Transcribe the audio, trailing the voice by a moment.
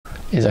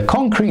Is a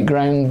concrete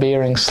ground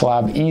bearing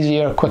slab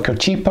easier, quicker,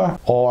 cheaper,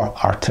 or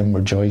are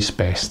timber joists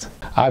best?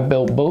 I've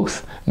built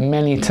both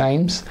many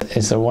times.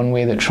 Is there one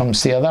way that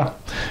trumps the other?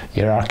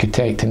 Your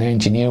architect and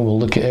engineer will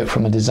look at it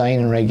from a design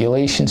and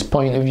regulations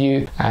point of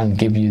view and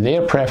give you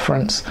their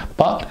preference,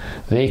 but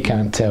they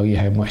can't tell you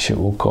how much it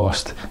will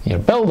cost. Your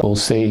builder will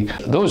say,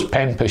 those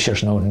pen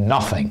pushers know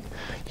nothing.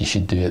 You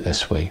should do it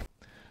this way.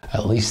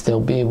 At least they'll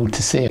be able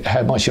to say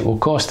how much it will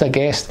cost a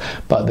guest,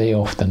 but they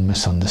often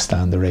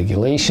misunderstand the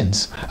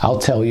regulations. I'll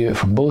tell you it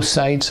from both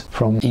sides,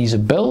 from ease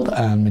of build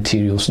and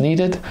materials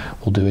needed.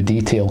 We'll do a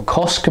detailed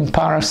cost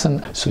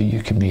comparison so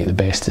you can make the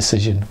best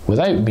decision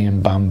without being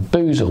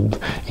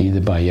bamboozled either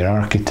by your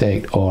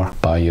architect or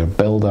by your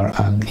builder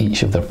and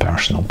each of their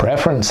personal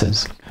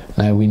preferences.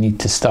 Now we need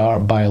to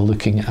start by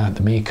looking at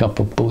the makeup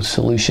of both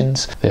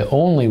solutions. The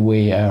only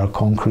way our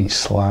concrete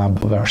slab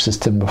versus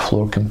timber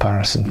floor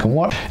comparison can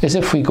work is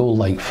if we go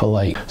like for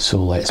like.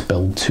 So let's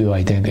build two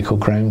identical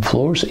ground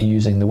floors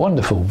using the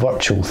wonderful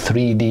virtual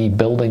 3D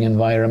building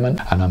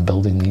environment, and I'm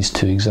building these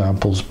two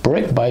examples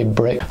brick by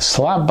brick,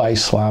 slab by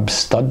slab,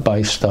 stud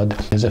by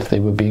stud, as if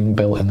they were being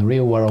built in the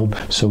real world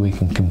so we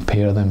can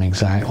compare them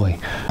exactly.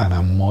 And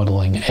I'm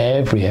modelling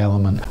every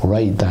element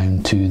right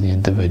down to the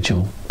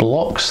individual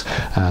blocks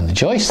and the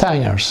joist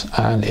hangers,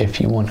 and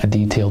if you want a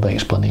detailed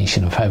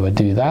explanation of how I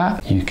do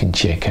that, you can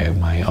check out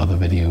my other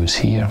videos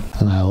here.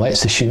 Now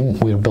let's assume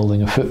we're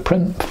building a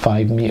footprint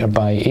 5 metre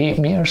by 8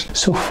 metres,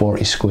 so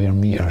 40 square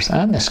metres,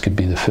 and this could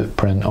be the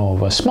footprint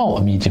of a small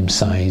to medium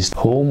sized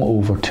home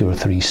over 2 or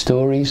 3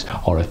 stories,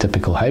 or a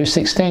typical house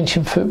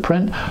extension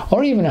footprint,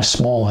 or even a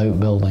small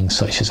outbuilding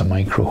such as a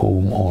micro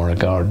home or a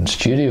garden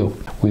studio.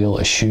 We'll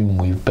assume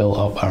we've built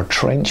up our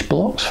trench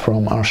blocks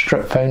from our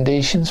strip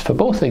foundations for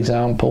both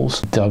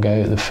examples, dug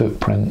out the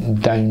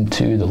footprint down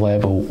to the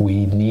level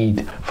we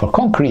need. For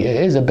concrete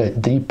it is a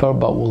bit deeper,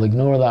 but we'll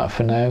ignore that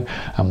for now,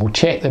 and we'll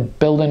check the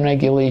building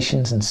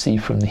regulations and see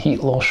from the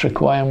heat loss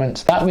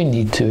requirements that we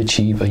need to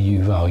achieve a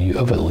U value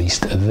of at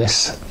least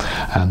this,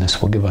 and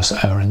this will give us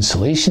our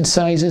insulation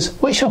sizes,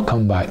 which I'll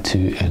come back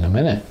to in a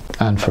minute.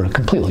 And for a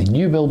completely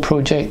new build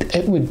project,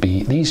 it would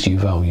be, these U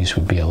values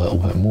would be a little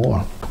bit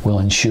more. We'll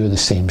ensure the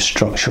same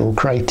structural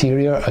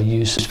criteria are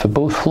used for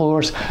both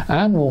floors,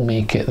 and we'll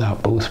make it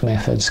that both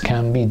methods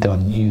can be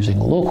done using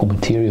local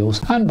materials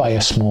and by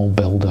a small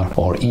builder,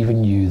 or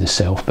even you, the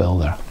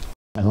self-builder.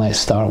 And let's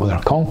start with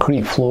our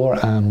concrete floor,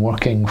 and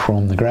working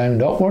from the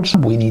ground upwards.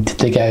 We need to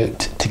dig out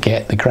to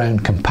get the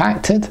ground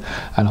compacted,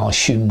 and I'll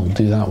assume we'll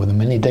do that with a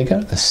mini digger,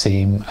 the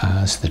same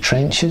as the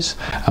trenches.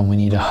 And we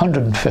need a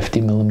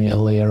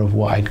 150mm layer of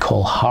what I'd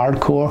call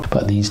hardcore,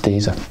 but these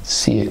days I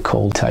see it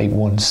called type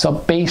 1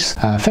 sub base.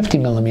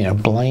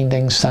 50mm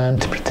blinding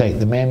sand to protect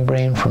the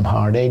membrane from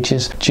hard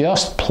edges.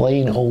 Just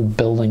plain old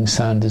building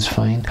sand is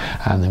fine,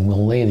 and then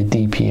we'll lay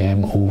the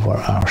DPM over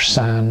our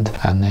sand,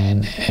 and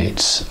then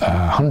it's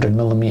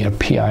 100mm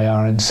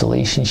PIR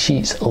insulation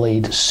sheets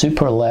laid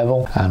super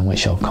level, and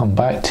which I'll come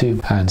back to,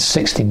 and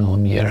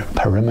 60mm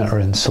perimeter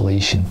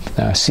insulation.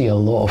 Now I see a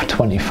lot of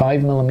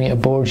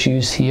 25mm boards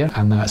used here,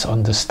 and that's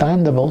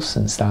understandable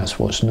since that's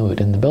what's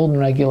noted in the building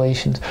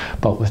regulations,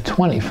 but with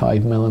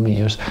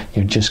 25mm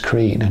you're just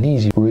creating an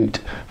easy route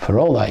for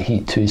all that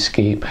heat to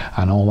escape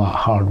and all that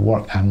hard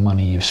work and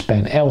money you've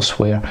spent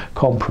elsewhere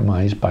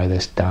compromised by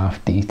this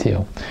daft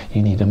detail.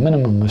 You need a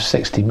minimum of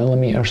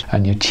 60mm,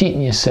 and you're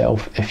cheating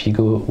yourself if you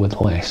go with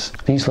less.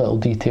 These little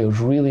details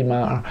really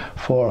matter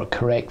for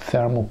correct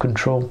thermal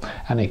control,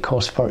 and it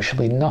costs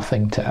virtually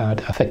nothing to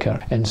add a thicker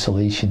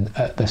insulation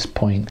at this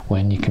point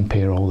when you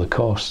compare all the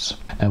costs.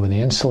 Now with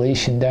the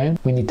insulation down,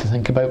 we need to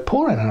think about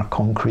pouring our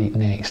concrete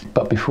next,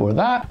 but before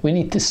that we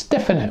need to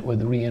stiffen it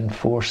with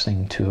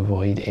reinforcing to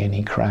avoid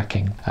any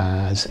cracking,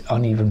 as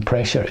uneven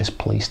pressure is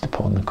placed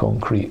upon the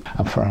concrete.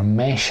 And for our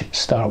mesh,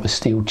 start with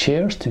steel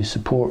chairs to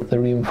support the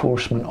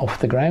reinforcement off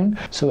the ground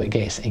so it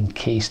gets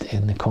encased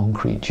in the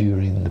concrete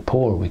during the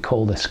pour. We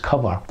call this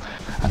cover,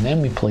 and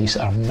then we place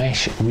our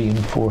mesh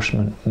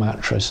reinforcement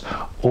mattress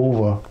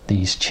over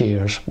these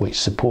chairs which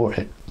support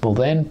it. We'll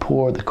then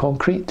pour the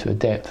concrete to a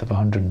depth of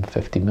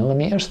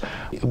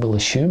 150mm. We'll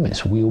assume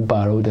it's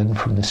wheelbarrowed in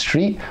from the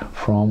street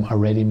from a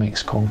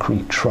ready-mix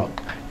concrete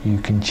truck. You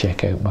can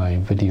check out my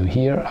video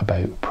here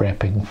about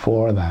prepping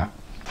for that.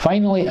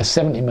 Finally, a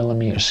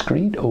 70mm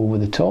screed over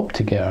the top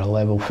to get our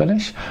level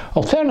finish.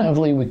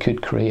 Alternatively, we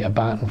could create a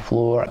batten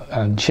floor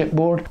and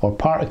chipboard or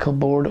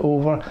particleboard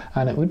over,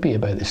 and it would be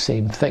about the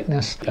same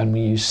thickness, and we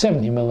use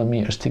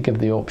 70mm to give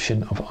the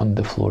option of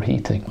underfloor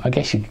heating. I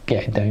guess you could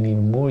get it down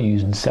even more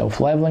using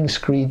self-leveling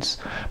screeds,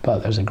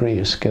 but there's a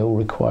greater skill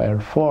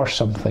required for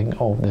something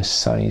of this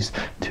size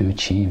to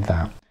achieve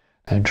that.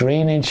 Now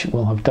drainage,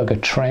 we'll have dug a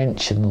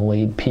trench and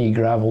laid pea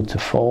gravel to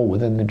fall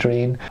within the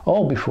drain,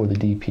 all before the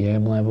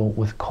DPM level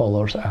with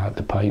collars at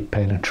the pipe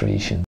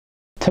penetration.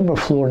 Timber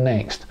floor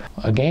next.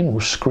 Again, we'll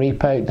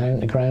scrape out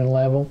down to ground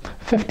level,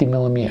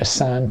 50mm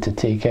sand to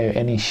take out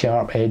any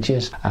sharp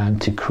edges and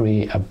to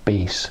create a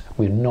base.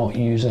 We're not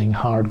using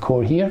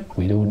hardcore here,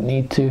 we don't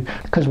need to,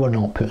 because we're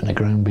not putting a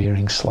ground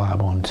bearing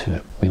slab onto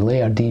it. We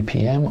lay our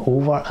DPM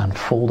over and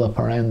fold up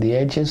around the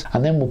edges,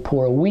 and then we'll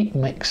pour a weak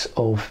mix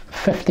of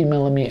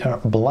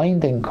 50mm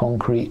blinding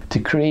concrete to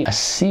create a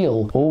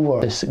seal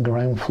over this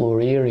ground floor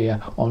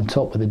area on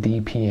top of the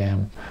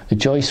DPM. The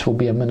joists will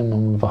be a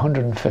minimum of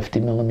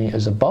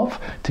 150mm above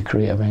to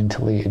create a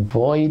ventilated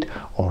void,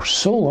 or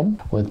solum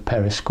with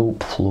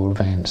periscope floor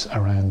vents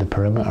around the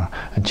perimeter.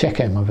 And check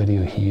out my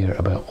video here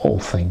about all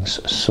things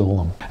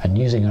solum. And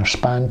using our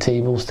span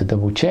tables to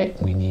double check,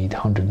 we need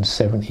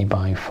 170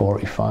 by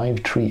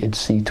 45 treated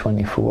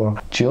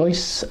C24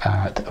 joists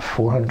at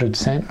 400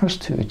 centres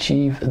to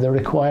achieve the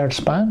required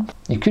span.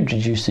 You could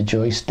reduce the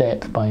joist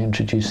depth by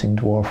introducing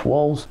dwarf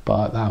walls,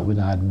 but that would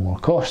add more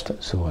cost,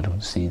 so I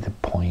don't see the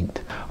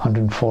point.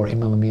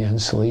 140mm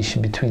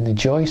insulation between the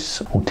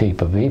joists. We'll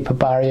tape a vapour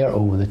barrier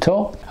over the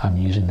top. I'm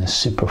using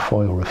this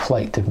superfoil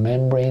reflective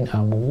membrane,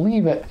 and we'll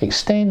leave it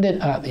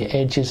extended at the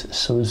edges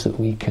so that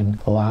we can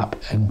lap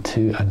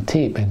into and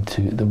tape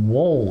into the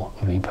wall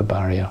vapour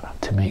barrier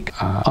to make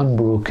an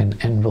unbroken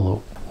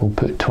envelope. We'll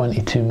put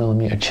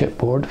 22mm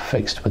chipboard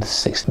fixed with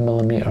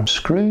 60mm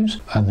screws,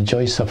 and the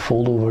joists have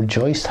fold-over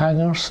joist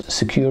hangers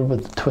secured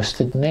with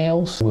twisted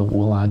nails.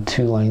 We'll add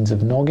 2 lines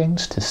of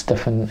noggins to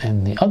stiffen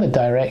in the other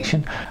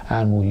direction,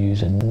 and we'll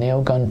use a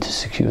nail gun to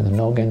secure the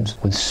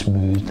noggins with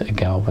smoothed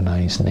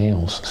galvanised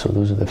nails. So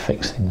those are the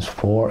fixings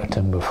for a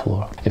timber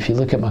floor. If you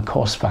look at my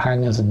cost for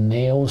hangers and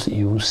nails,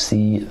 you'll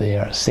see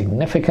they're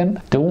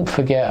significant. Don't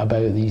forget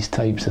about these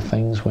types of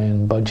things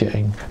when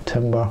budgeting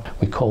timber.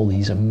 We call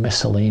these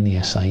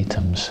miscellaneous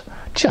items,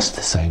 just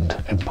to sound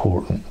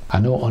important.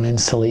 A note on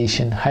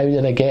insulation. How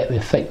did I get the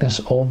thickness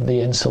of the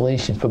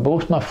insulation for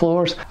both my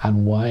floors,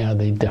 and why are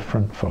they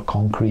different for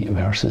concrete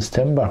versus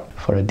timber?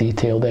 For a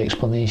detailed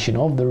explanation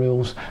of the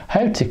rules,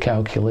 how to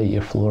calculate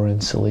your floor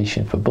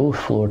insulation for both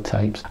floor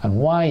types, and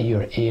why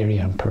your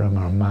area and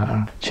perimeter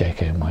matter,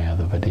 check out my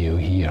other video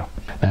here.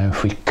 Now,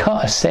 if we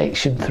cut a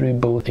section through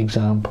both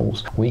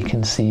examples, we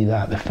can see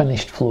that the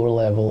finished floor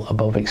level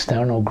above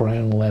external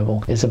ground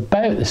level is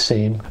about the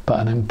same, but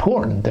an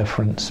important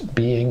difference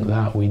being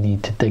that we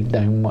need to dig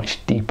down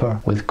much deeper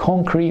with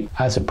concrete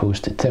as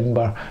opposed to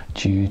timber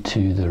due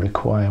to the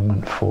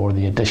requirement for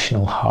the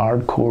additional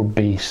hardcore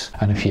base.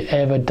 And if you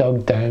ever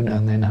dug down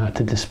and then had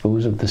to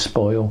dispose of the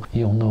spoil,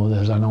 you'll know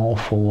there's an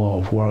awful lot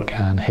of work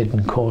and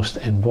hidden cost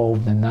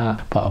involved in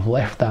that, but I've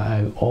left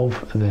that out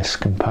of this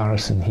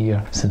comparison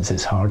here since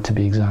it's hard to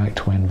be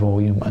exact when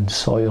volume and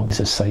soil is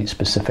a site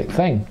specific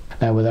thing.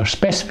 Now, with our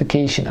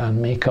specification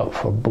and makeup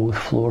for both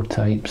floor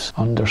types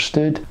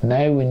understood,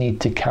 now we need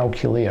to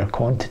calculate our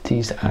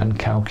quantities and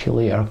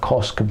calculate our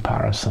cost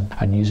comparison.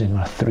 And using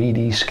our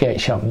 3D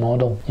SketchUp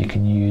model, you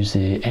can use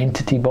the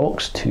entity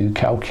box to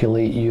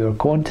calculate your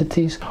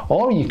quantities,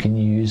 or you can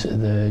use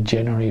the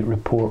generate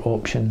report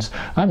options.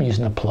 I'm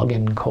using a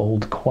plugin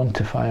called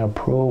Quantifier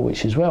Pro,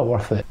 which is well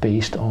worth it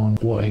based on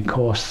what it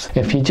costs.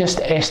 If you're just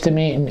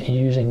estimating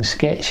using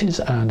sketches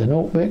and a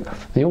notebook,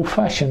 the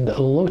old-fashioned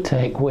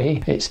low-tech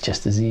way, it's just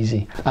as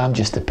easy. I'm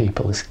just a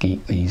paperless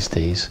geek these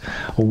days.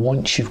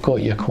 Once you've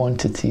got your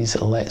quantities,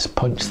 let's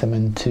punch them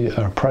into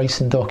our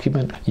pricing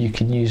document. You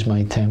can use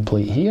my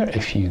template here.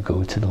 If you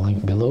go to the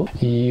link below,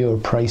 your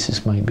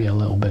prices might be a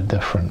little bit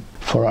different.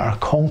 For our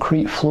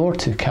concrete floor,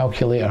 to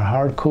calculate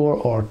our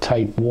hardcore or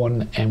type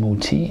 1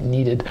 MOT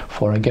needed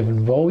for a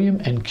given volume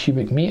in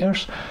cubic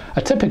meters,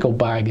 a typical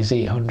bag is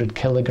 800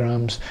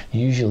 kilograms,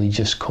 usually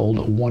just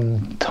called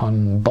 1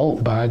 ton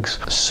bulk bags.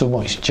 So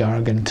much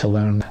jargon to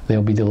learn.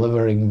 They'll be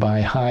delivering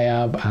by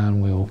HIAB,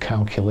 and we will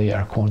calculate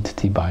our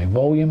quantity by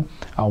volume.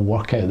 I'll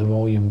work out the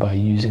volume by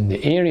using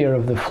the area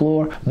of the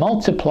floor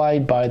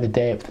multiplied by the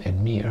depth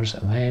in meters,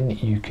 and then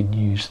you can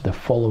use the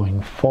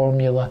following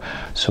formula.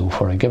 So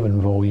for a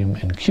given volume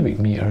in cubic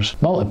meters,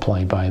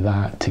 multiply by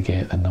that to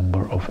get the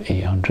number of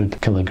 800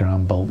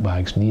 kilogram bulk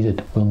bags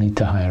needed. We'll need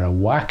to hire a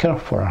whacker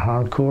for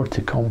our hardcore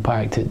to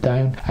compact it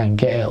down and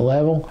get it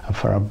level. And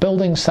for our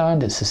building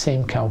sand, it's the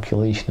same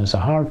calculation as a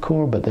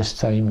hardcore, but this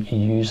time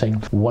using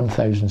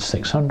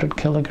 1,600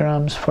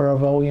 kilograms for our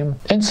volume.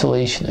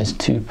 Insulation is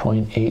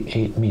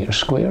 2.88 meters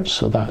squared,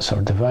 so that's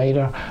our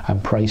divider.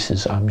 And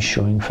prices I'm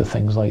showing for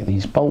things like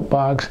these bulk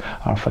bags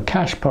are for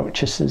cash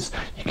purchases.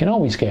 You can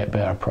always get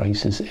better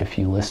prices if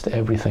you list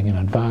everything in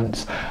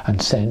advance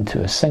and send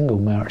to a single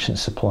merchant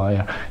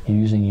supplier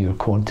using your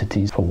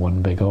quantities for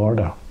one big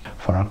order.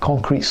 For our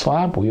concrete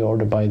slab, we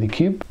order by the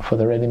cube for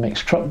the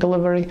ready-mix truck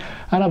delivery,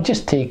 and I've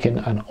just taken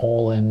an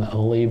all-in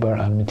labour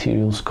and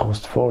materials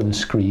cost for the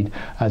screed,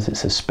 as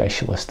it's a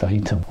specialist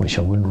item which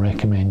I wouldn't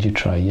recommend you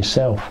try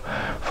yourself.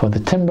 For the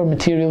timber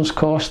materials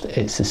cost,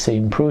 it's the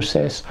same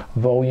process.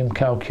 Volume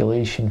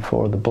calculation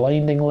for the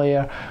blinding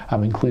layer.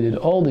 I've included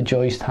all the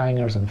joist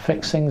hangers and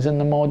fixings in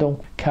the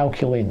model,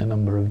 calculating the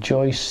number of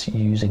joists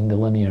using the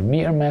linear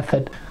meter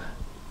method.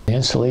 The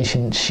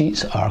insulation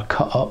sheets are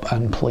cut up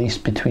and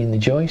placed between the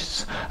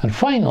joists. And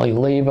finally,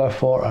 labour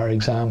for our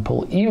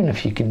example. Even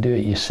if you can do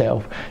it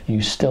yourself,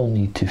 you still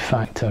need to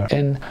factor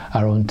in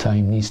our own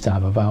time needs to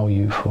have a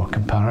value for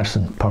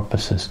comparison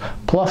purposes.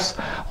 Plus,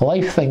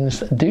 life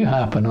things do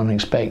happen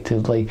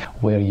unexpectedly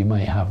where you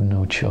might have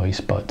no choice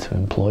but to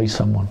employ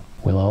someone.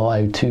 We'll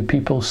allow 2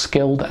 people,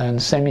 skilled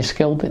and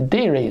semi-skilled.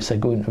 Day rates are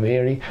going to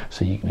vary,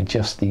 so you can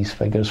adjust these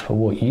figures for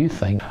what you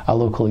think a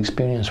local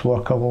experienced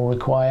worker will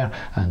require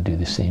and do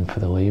the same for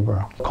the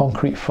labourer.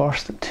 Concrete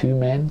first, 2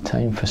 men,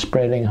 time for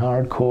spreading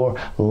hardcore,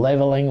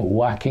 levelling,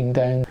 whacking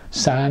down,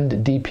 sand,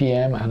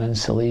 DPM and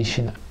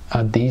insulation.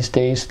 These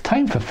days,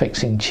 time for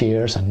fixing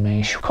chairs and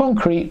mesh.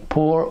 Concrete,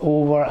 pour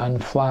over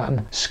and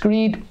flatten.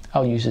 Screed,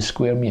 I'll use a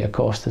square metre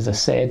cost as I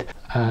said,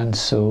 and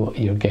so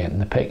you're getting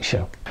the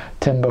picture.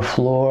 Timber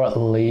floor,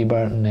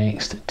 labour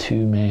next,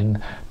 2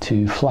 men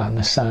to flatten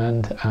the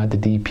sand, add the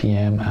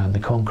DPM and the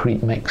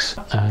concrete mix,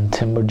 and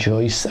timber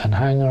joists and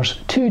hangers,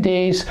 2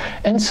 days.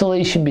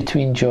 Insulation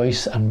between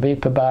joists and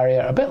vapour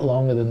barrier, a bit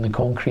longer than the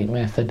concrete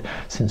method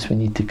since we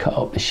need to cut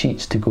up the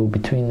sheets to go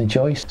between the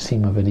joists. See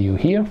my video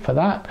here for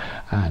that.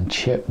 And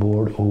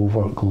chipboard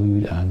over,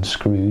 glued and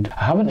screwed.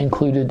 I haven't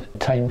included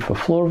time for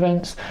floor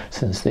vents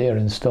since they are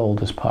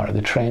installed as part of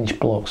the trench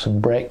blocks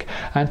and brick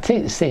and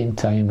take the same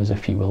time as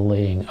if you were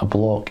laying a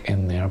block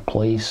in their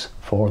place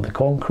for the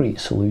concrete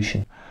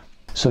solution.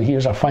 So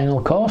here's our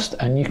final cost,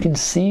 and you can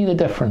see the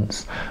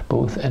difference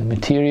both in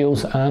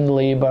materials and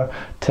labour.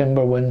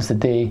 Timber wins the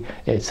day.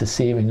 It's a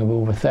saving of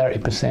over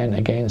 30%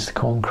 against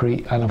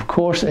concrete, and of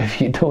course if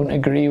you don't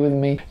agree with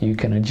me you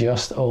can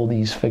adjust all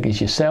these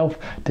figures yourself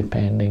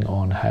depending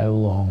on how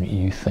long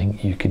you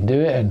think you can do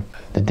it in.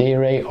 The day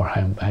rate or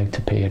how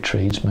to pay a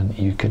tradesman,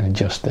 you can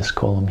adjust this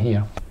column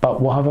here.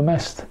 But what have I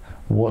missed?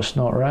 What's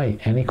not right?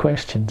 Any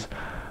questions?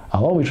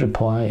 I'll always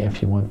reply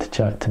if you want to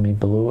chat to me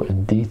below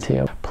in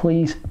detail.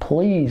 Please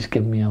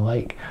give me a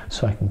like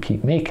so I can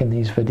keep making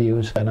these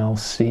videos, and I'll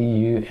see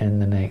you in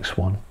the next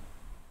one.